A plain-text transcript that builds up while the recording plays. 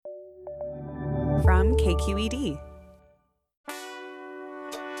from KQED.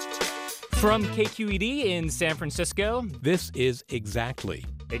 From KQED in San Francisco, this is Exactly.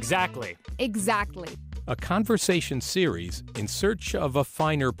 Exactly. Exactly. A conversation series in search of a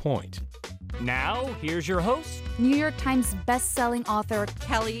finer point. Now, here's your host, New York Times best-selling author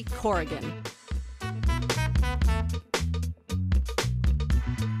Kelly Corrigan.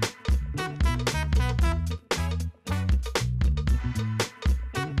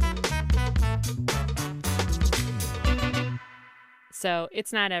 So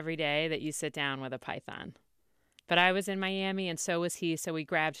it's not every day that you sit down with a python. But I was in Miami and so was he, so we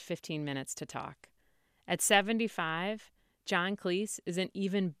grabbed 15 minutes to talk. At 75, John Cleese is an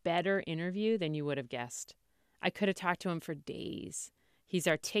even better interview than you would have guessed. I could have talked to him for days. He's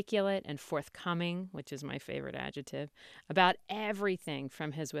articulate and forthcoming, which is my favorite adjective, about everything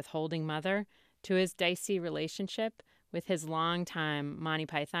from his withholding mother to his dicey relationship with his longtime Monty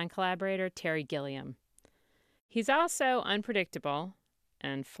Python collaborator, Terry Gilliam. He's also unpredictable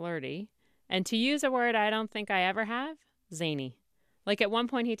and flirty, and to use a word I don't think I ever have, zany. Like at one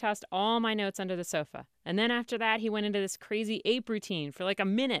point he tossed all my notes under the sofa, and then after that he went into this crazy ape routine for like a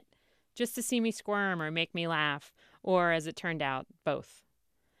minute just to see me squirm or make me laugh, or as it turned out, both.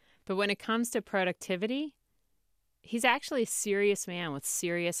 But when it comes to productivity, he's actually a serious man with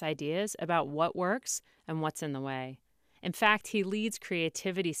serious ideas about what works and what's in the way. In fact, he leads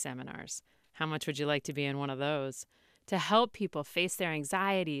creativity seminars. How much would you like to be in one of those? To help people face their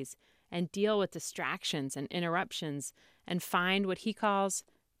anxieties and deal with distractions and interruptions and find what he calls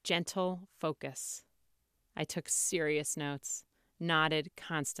gentle focus. I took serious notes, nodded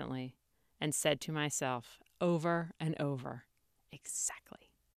constantly, and said to myself over and over, exactly.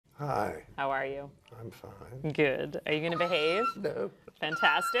 Hi. How are you? I'm fine. Good. Are you going to behave? No.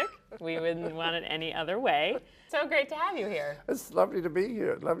 Fantastic. We wouldn't want it any other way. So great to have you here. It's lovely to be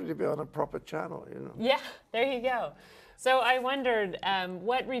here. Lovely to be on a proper channel, you know. Yeah, there you go. So I wondered,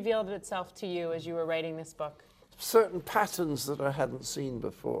 what revealed itself to you as you were writing this book? Certain patterns that I hadn't seen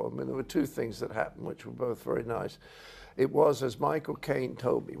before. I mean, there were two things that happened, which were both very nice. It was, as Michael Caine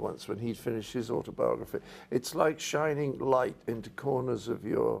told me once when he'd finished his autobiography, it's like shining light into corners of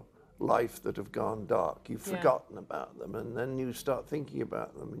your life that have gone dark. You've forgotten about them, and then you start thinking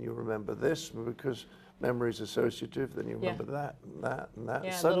about them, and you remember this because memory is associative, then you remember that and that and that.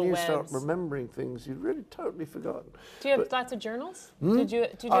 Yeah, Suddenly you little start webs. remembering things you'd really totally forgotten. Do you have lots of journals? Did you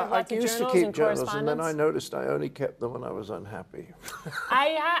have lots I of used journals to keep and journals, correspondence? and then I noticed I only kept them when I was unhappy.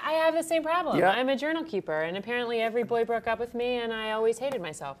 I have the same problem. Yeah. I'm a journal keeper, and apparently every boy broke up with me, and I always hated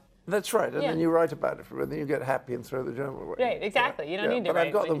myself. That's right, and Yeah. then you write about it, and then you get happy and throw the journal away. Right, exactly. You don't need to But I've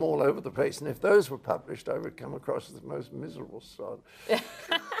write got when them you- all over the place, and if those were published, I would come across as the most miserable sod.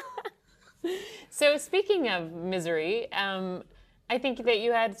 So speaking of misery, I think that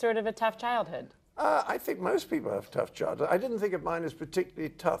you had sort of a tough childhood. I think most people have tough childhood. I didn't think of mine as particularly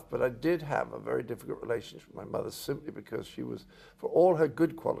tough, but I did have a very difficult relationship with my mother simply because she was, for all her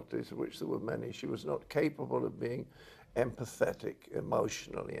good qualities, of which there were many, she was not capable of being empathetic,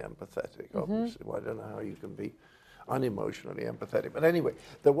 emotionally empathetic, obviously. Well, I don't know how you can be unemotionally empathetic. But anyway,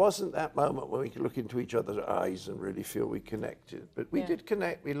 there wasn't that moment when we could look into each other's eyes and really feel we connected. But we did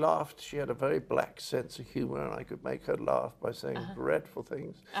connect, we laughed. She had a very black sense of humor, and I could make her laugh by saying dreadful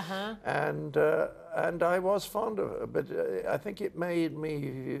things. And I was fond of her, but I think it made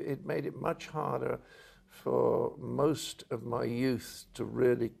it much harder for most of my youth to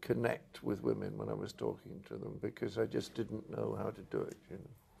really connect with women when I was talking to them, because I just didn't know how to do it, you know.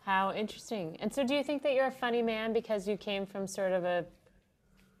 How interesting. And so do you think that you're a funny man because you came from sort of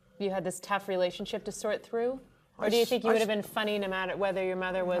you had this tough relationship to sort through? Or do you think you would have been funny no matter whether your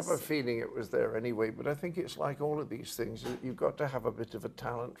mother was... I have a feeling it was there anyway, but I think it's like all of these things. You've got to have a bit of a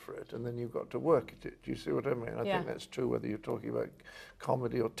talent for it, and then you've got to work at it. Do you see what I mean? I think that's true whether you're talking about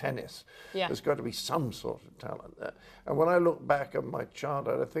comedy or tennis. Yeah. There's got to be some sort of talent there. And when I look back on my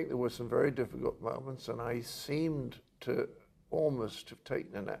childhood, I think there were some very difficult moments, and I seemed to almost have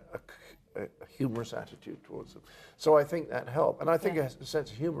taken a humorous attitude towards them. So I think that helped. And I think a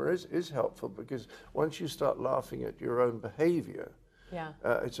sense of humor is helpful, because once you start laughing at your own behavior,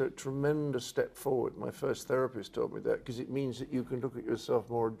 it's a tremendous step forward. My first therapist told me that, because it means that you can look at yourself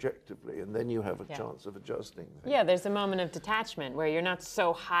more objectively, and then you have a chance of adjusting things. Yeah, there's a moment of detachment where you're not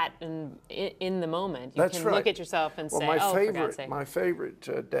so hot and in the moment. You That's can right. look at yourself and say, for God's sake. My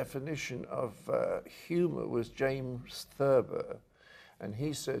favorite definition of humor was James Thurber. And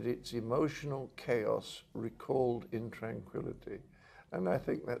he said it's emotional chaos recalled in tranquility. And I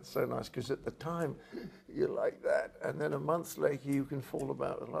think that's so nice, because at the time, you're like that, and then a month later, you can fall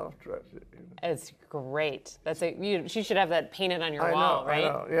about with laughter at it. You know? It's great. She should have that painted on your wall, right? I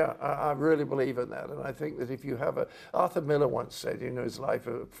know, yeah. I really believe in that, and I think that if you have Arthur Miller once said, is life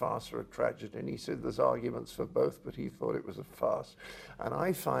a farce or a tragedy? And he said there's arguments for both, but he thought it was a farce. And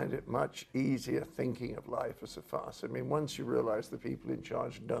I find it much easier thinking of life as a farce. I mean, once you realize the people in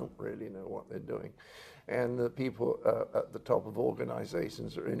charge don't really know what they're doing, and the people at the top of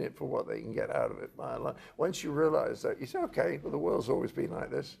organizations are in it for what they can get out of it. Once you realize that, you say, okay, well, the world's always been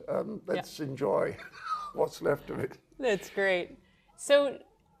like this. Let's enjoy what's left of it. That's great. So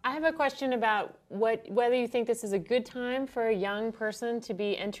I have a question about whether you think this is a good time for a young person to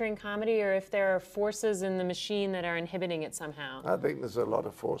be entering comedy, or if there are forces in the machine that are inhibiting it somehow. I think there's a lot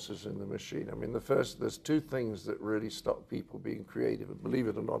of forces in the machine. I mean, there's two things that really stop people being creative. And believe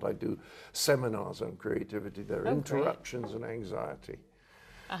it or not, I do seminars on creativity. There are interruptions and anxiety.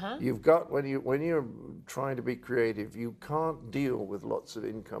 You've got, when you're trying to be creative, you can't deal with lots of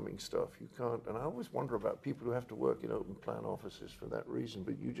incoming stuff. You can't, and I always wonder about people who have to work in open plan offices for that reason,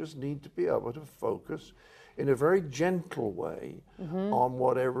 but you just need to be able to focus in a very gentle way on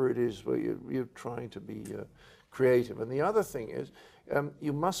whatever it is where you're trying to be creative. And the other thing is,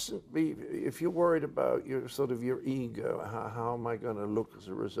 you mustn't be, if you're worried about your ego, how am I going to look as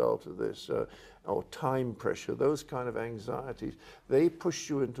a result of this, or time pressure, those kind of anxieties, they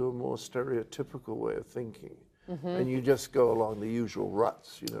push you into a more stereotypical way of thinking. And you just go along the usual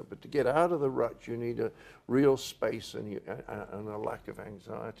ruts, But to get out of the rut, you need a real space and a lack of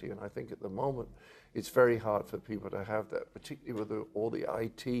anxiety. And I think at the moment, it's very hard for people to have that, particularly with all the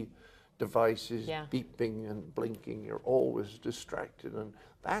IT devices beeping and blinking. You're always distracted, and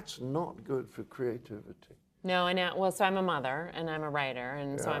that's not good for creativity. No, I know. Well, so I'm a mother and I'm a writer,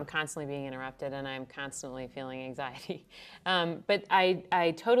 and so I'm constantly being interrupted and I'm constantly feeling anxiety. But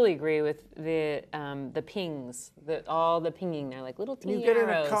I totally agree with the pings, all the pinging. They're like little teeny You get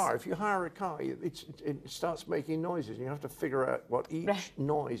arrows. in a car. If you hire a car, it starts making noises. You have to figure out what each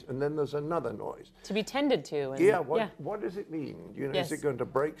noise, and then there's another noise to be tended to. And what does it mean? Yes. Is it going to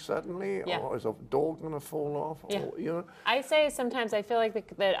break suddenly, or is a door going to fall off? Or, I say sometimes I feel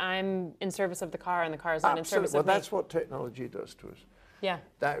like that I'm in service of the car, and the car is not in service well, of me. that's what technology does to us. Yeah.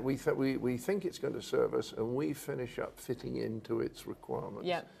 That we think it's going to serve us, and we finish up fitting into its requirements.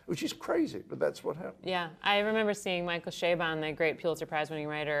 Yeah. Which is crazy, but that's what happens. Yeah, I remember seeing Michael Chabon, the great Pulitzer Prize-winning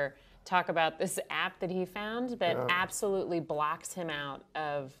writer, talk about this app that he found that absolutely blocks him out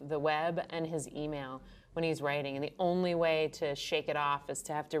of the web and his email when he's writing, and the only way to shake it off is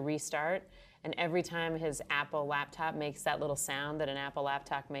to have to restart. And every time his Apple laptop makes that little sound that an Apple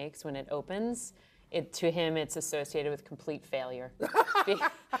laptop makes when it opens, to him, it's associated with complete failure.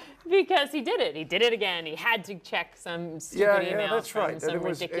 Because he did it. He did it again. He had to check some stupid email from some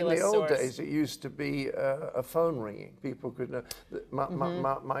ridiculous source. In the old days, it used to be a phone ringing. People could.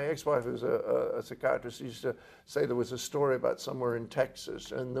 My ex-wife was a psychiatrist. Used to say there was a story about somewhere in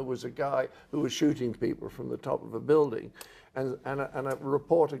Texas, and there was a guy who was shooting people from the top of a building, and a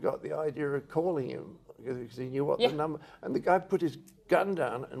reporter got the idea of calling him because he knew what the number. And the guy put his gun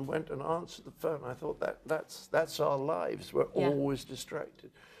down and went and answered the phone. I thought that's our lives. We're always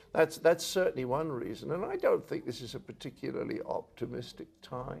distracted. That's certainly one reason. And I don't think this is a particularly optimistic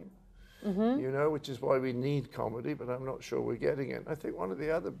time, which is why we need comedy, but I'm not sure we're getting it. I think one of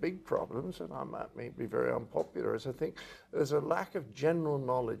the other big problems, and that may be very unpopular, is I think there's a lack of general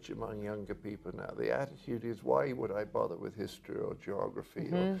knowledge among younger people now. The attitude is, why would I bother with history or geography?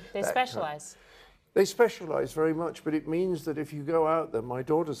 Or they specialize. They specialize very much, but it means that if you go out there, my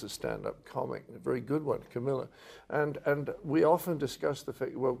daughter's a stand-up comic, a very good one, Camilla, and we often discuss the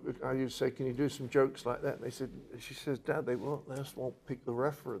fact, well, I used to say, can you do some jokes like that? And she says, Dad, they just won't pick the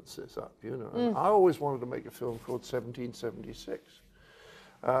references up, And I always wanted to make a film called 1776.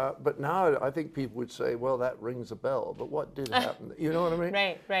 But now I think people would say, well, that rings a bell, but what did happen? You know what I mean?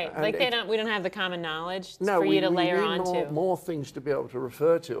 Right. And like we don't have the common knowledge for you to layer on to. We need more things to be able to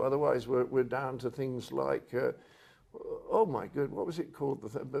refer to. Otherwise, we're down to things like, oh my good, what was it called?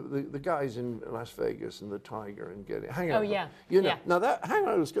 The guys in Las Vegas and the tiger and getting Hangover. Oh yeah. Now that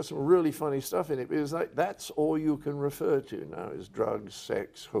Hangover's got some really funny stuff in it, because that's all you can refer to now is drugs,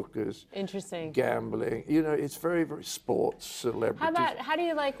 sex, hookers. Interesting. Gambling. It's very, very sports, celebrities. How do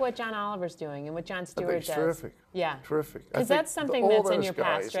you like what John Oliver's doing and what Jon Stewart does? Terrific. Yeah. Terrific. Because that's something that's in your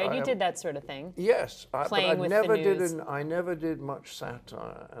past, right? You did that sort of thing. Yes. Playing with the news. I never did much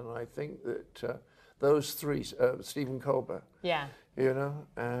satire, and I think that those three, Stephen Colbert,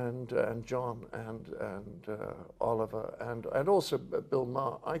 and John and Oliver and also Bill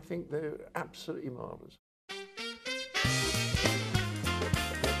Maher, I think they're absolutely marvelous.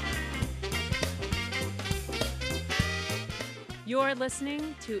 You're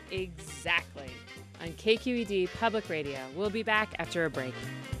listening to Exactly on KQED Public Radio. We'll be back after a break.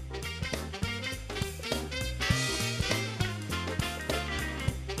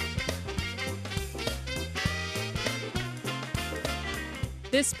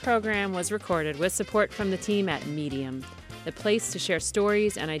 This program was recorded with support from the team at Medium, the place to share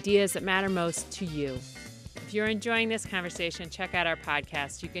stories and ideas that matter most to you. If you're enjoying this conversation, check out our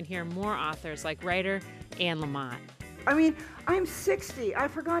podcast. You can hear more authors like writer Anne Lamott. I mean, I'm 60. I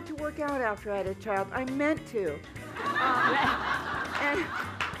forgot to work out after I had a child. I meant to. And,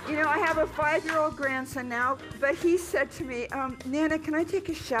 you know, I have a 5-year-old grandson now, but he said to me, Nana, can I take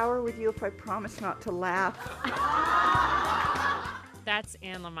a shower with you if I promise not to laugh? That's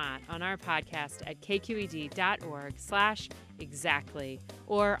Anne Lamott on our podcast at kqed.org/exactly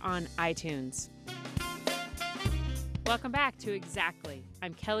or on iTunes. Welcome back to Exactly.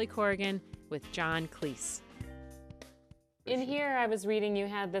 I'm Kelly Corrigan with John Cleese. In here, I was reading you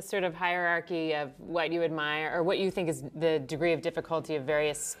had this sort of hierarchy of what you admire or what you think is the degree of difficulty of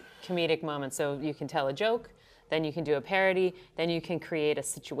various comedic moments. So you can tell a joke, then you can do a parody, then you can create a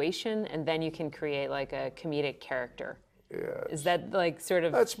situation, and then you can create like a comedic character. Yeah. Is that like sort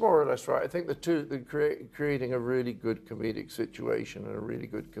of... That's more or less right. I think creating a really good comedic situation and a really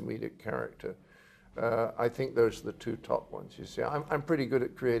good comedic character, I think those are the two top ones. You see, I'm pretty good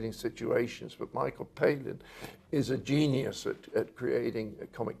at creating situations, but Michael Palin is a genius at creating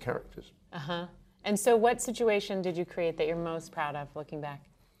comic characters. Uh-huh. And so what situation did you create that you're most proud of looking back?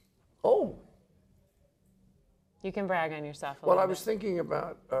 Oh. You can brag on yourself a Well, little I was bit. thinking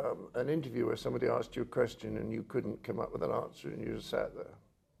about an interview where somebody asked you a question and you couldn't come up with an answer and you just sat there.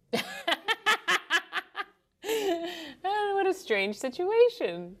 Oh, what a strange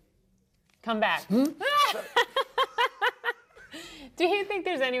situation. Come back. Do you think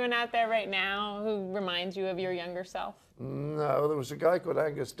there's anyone out there right now who reminds you of your younger self? No, there was a guy called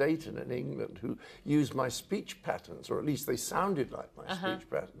Angus Dayton in England who used my speech patterns, or at least they sounded like my speech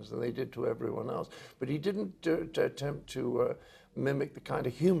patterns, and they did to everyone else. But he didn't attempt to mimic the kind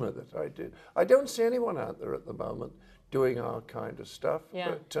of humor that I did. I don't see anyone out there at the moment doing our kind of stuff.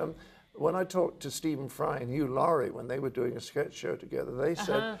 Yeah. But when I talked to Stephen Fry and Hugh Laurie when they were doing a sketch show together, they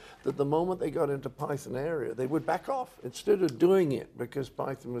said that the moment they got into Python area, they would back off. Instead of doing it because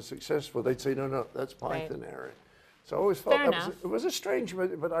Python was successful, they'd say, no, that's Python area. So I always felt it was a strange,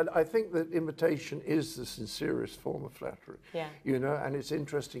 but I think that imitation is the sincerest form of flattery. Yeah. You know, and it's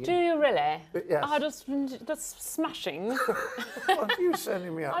interesting. Do you really? Yes. Oh, that's smashing. What are you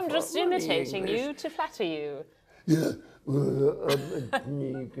sending me out I'm for? just Learning imitating English. you to flatter you. Yeah. Well,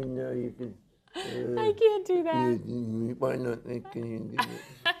 you can. I can't do that. Why not? Can you do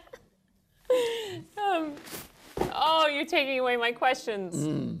it? Oh, you're taking away my questions.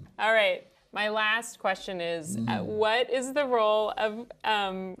 All right. My last question is, what is the role of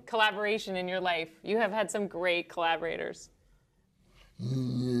collaboration in your life? You have had some great collaborators.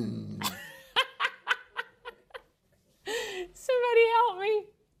 Somebody help me.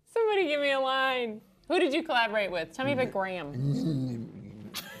 Somebody give me a line. Who did you collaborate with? Tell me about Graham.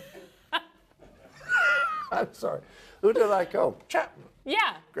 I'm sorry. Who did I call? Chapman.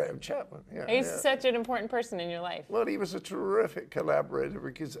 Yeah. Graham Chapman. Yeah. He's yeah. such an important person in your life. Well, he was a terrific collaborator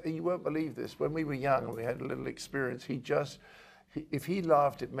because you won't believe this. When we were young and we had a little experience, if he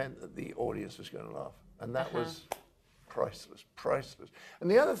laughed, it meant that the audience was going to laugh. And that was priceless.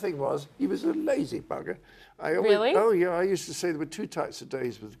 And the other thing was, he was a lazy bugger. Really? Oh, yeah. I used to say there were two types of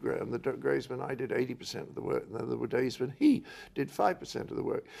days with Graham. The days when I did 80% of the work, and then there were days when he did 5% of the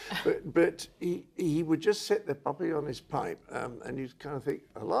work. But he would just sit there popping on his pipe, and you'd kind of think,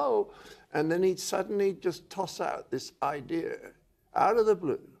 hello? And then he'd suddenly just toss out this idea out of the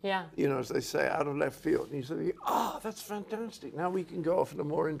blue. Yeah. You know, as they say, out of left field. And you say, that's fantastic. Now we can go off in a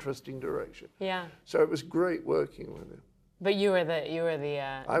more interesting direction. Yeah. So it was great working with him. But you were the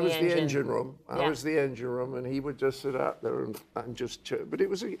I was the engine room. Yeah. I was the engine room, and he would just sit out there and just chill. But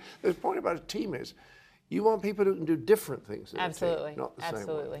the point about a team is, you want people who can do different things. In Absolutely. A team, not the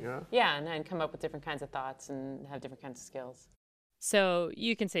Absolutely. same one. Yeah? Yeah, and come up with different kinds of thoughts and have different kinds of skills. So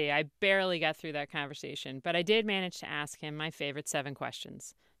you can see I barely got through that conversation, but I did manage to ask him my favorite 7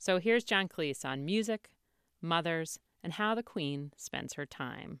 questions. So here's John Cleese on music, mothers, and how the Queen spends her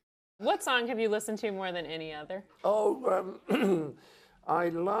time. What song have you listened to more than any other? Oh, I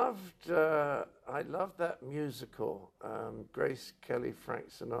loved that musical, Grace Kelly,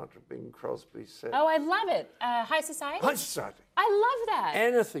 Frank Sinatra, Bing Crosby said. Oh, I love it. High Society? High Society. I love that.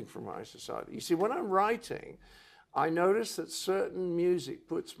 Anything from High Society. You see, when I'm writing, I notice that certain music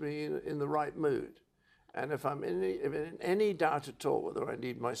puts me in the right mood. And if I'm in any doubt at all whether I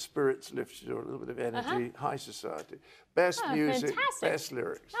need my spirits lifted or a little bit of energy, high society. Best music, fantastic. best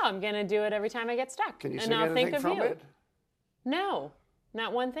lyrics. Oh, I'm going to do it every time I get stuck. Can you and sing I'll anything think of from you. it? No,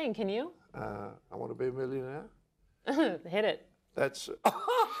 not one thing. Can you? I Want to Be a Millionaire. Hit it. That's.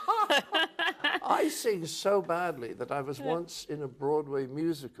 I sing so badly that I was once in a Broadway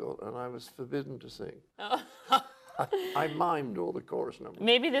musical and I was forbidden to sing. I mimed all the chorus numbers.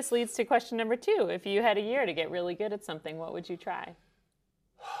 Maybe this leads to question number 2. If you had a year to get really good at something, what would you try?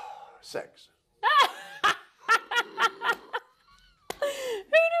 Sex. Who do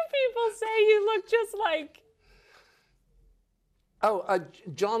people say you look just like? Oh,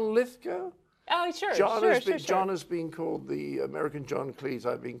 John Lithgow. Oh, sure, John has been called the American John Cleese.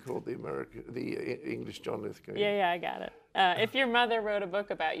 I've been called the English John Lithgow. Yeah, I got it. If your mother wrote a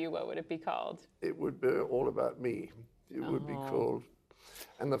book about you, what would it be called? It would be all about me. It would be called.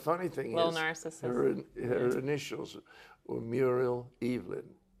 And the funny thing Little is, narcissist. her initials were Muriel Evelyn,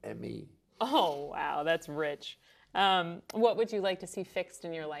 M.E. Oh, wow, that's rich. What would you like to see fixed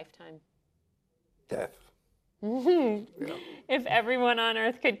in your lifetime? Death. Yeah. If everyone on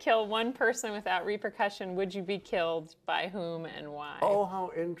Earth could kill one person without repercussion, would you be killed? By whom and why? Oh, how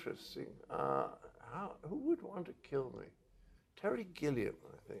interesting. Who would want to kill me? Terry Gilliam,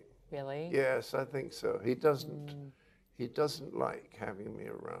 I think. Really? Yes, I think so. He doesn't like having me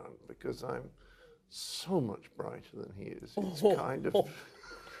around because I'm so much brighter than he is. It's kind of...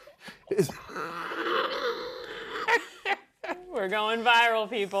 We're going viral,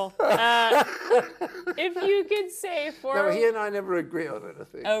 people. If you could say No, he and I never agree on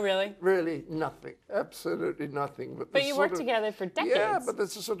anything. Oh, really? Really, nothing. Absolutely nothing. But you worked together for decades. Yeah, but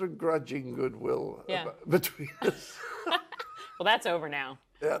there's a sort of grudging goodwill between us. Well, that's over now.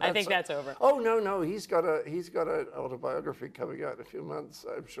 Yeah, I think that's over. Oh no, he's got an autobiography coming out in a few months.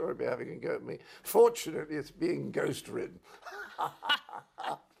 I'm sure he'll be having a go at me. Fortunately, it's being ghost-ridden.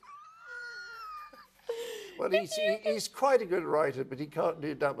 Well, he's quite a good writer, but he can't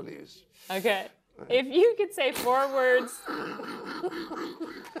do W's. Okay. If you could say 4 words,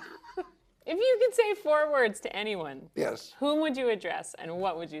 if you could say 4 words to anyone, yes, whom would you address and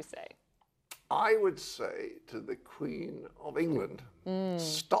what would you say? I would say to the Queen of England,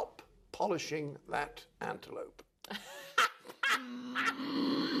 stop polishing that antelope.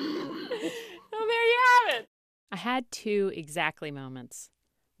 Oh, there you have it. I had 2 exactly moments.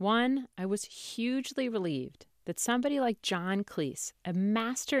 One, I was hugely relieved that somebody like John Cleese, a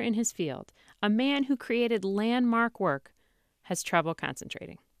master in his field, a man who created landmark work, has trouble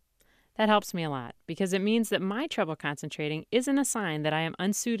concentrating. That helps me a lot because it means that my trouble concentrating isn't a sign that I am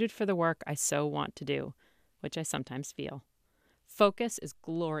unsuited for the work I so want to do, which I sometimes feel. Focus is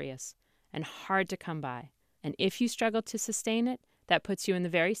glorious and hard to come by, and if you struggle to sustain it, that puts you in the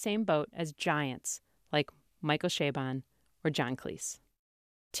very same boat as giants like Michael Chabon or John Cleese.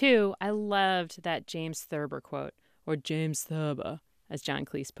 2, I loved that James Thurber quote, or James Thurber, as John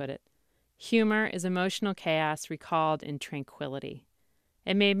Cleese put it. Humor is emotional chaos recalled in tranquility.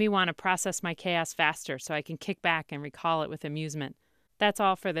 It made me want to process my chaos faster so I can kick back and recall it with amusement. That's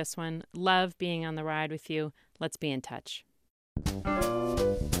all for this one. Love being on the ride with you. Let's be in touch.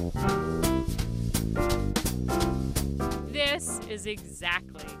 This is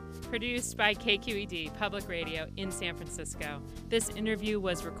Exactly, produced by KQED Public Radio in San Francisco. This interview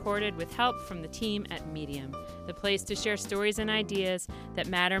was recorded with help from the team at Medium, the place to share stories and ideas that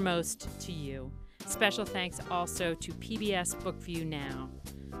matter most to you. Special thanks also to PBS BookView Now.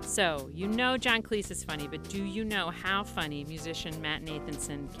 So, you know John Cleese is funny, but do you know how funny musician Matt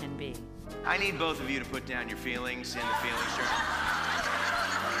Nathanson can be? I need both of you to put down your feelings in the feelings journal.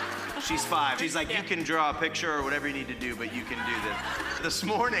 She's 5. She's like, you can draw a picture or whatever you need to do, but you can do this. This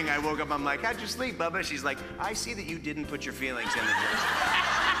morning I woke up, I'm like, how'd you sleep, Bubba? She's like, I see that you didn't put your feelings in the journal.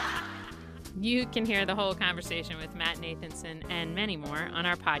 You can hear the whole conversation with Matt Nathanson and many more on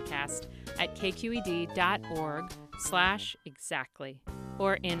our podcast at kqed.org/exactly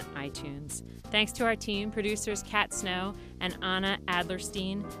or in iTunes. Thanks to our team, producers Kat Snow and Anna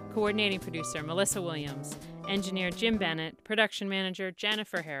Adlerstein, coordinating producer Melissa Williams, engineer Jim Bennett, production manager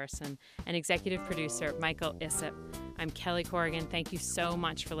Jennifer Harrison, and executive producer Michael Issip. I'm Kelly Corrigan. Thank you so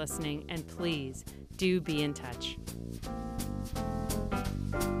much for listening, and please do be in touch.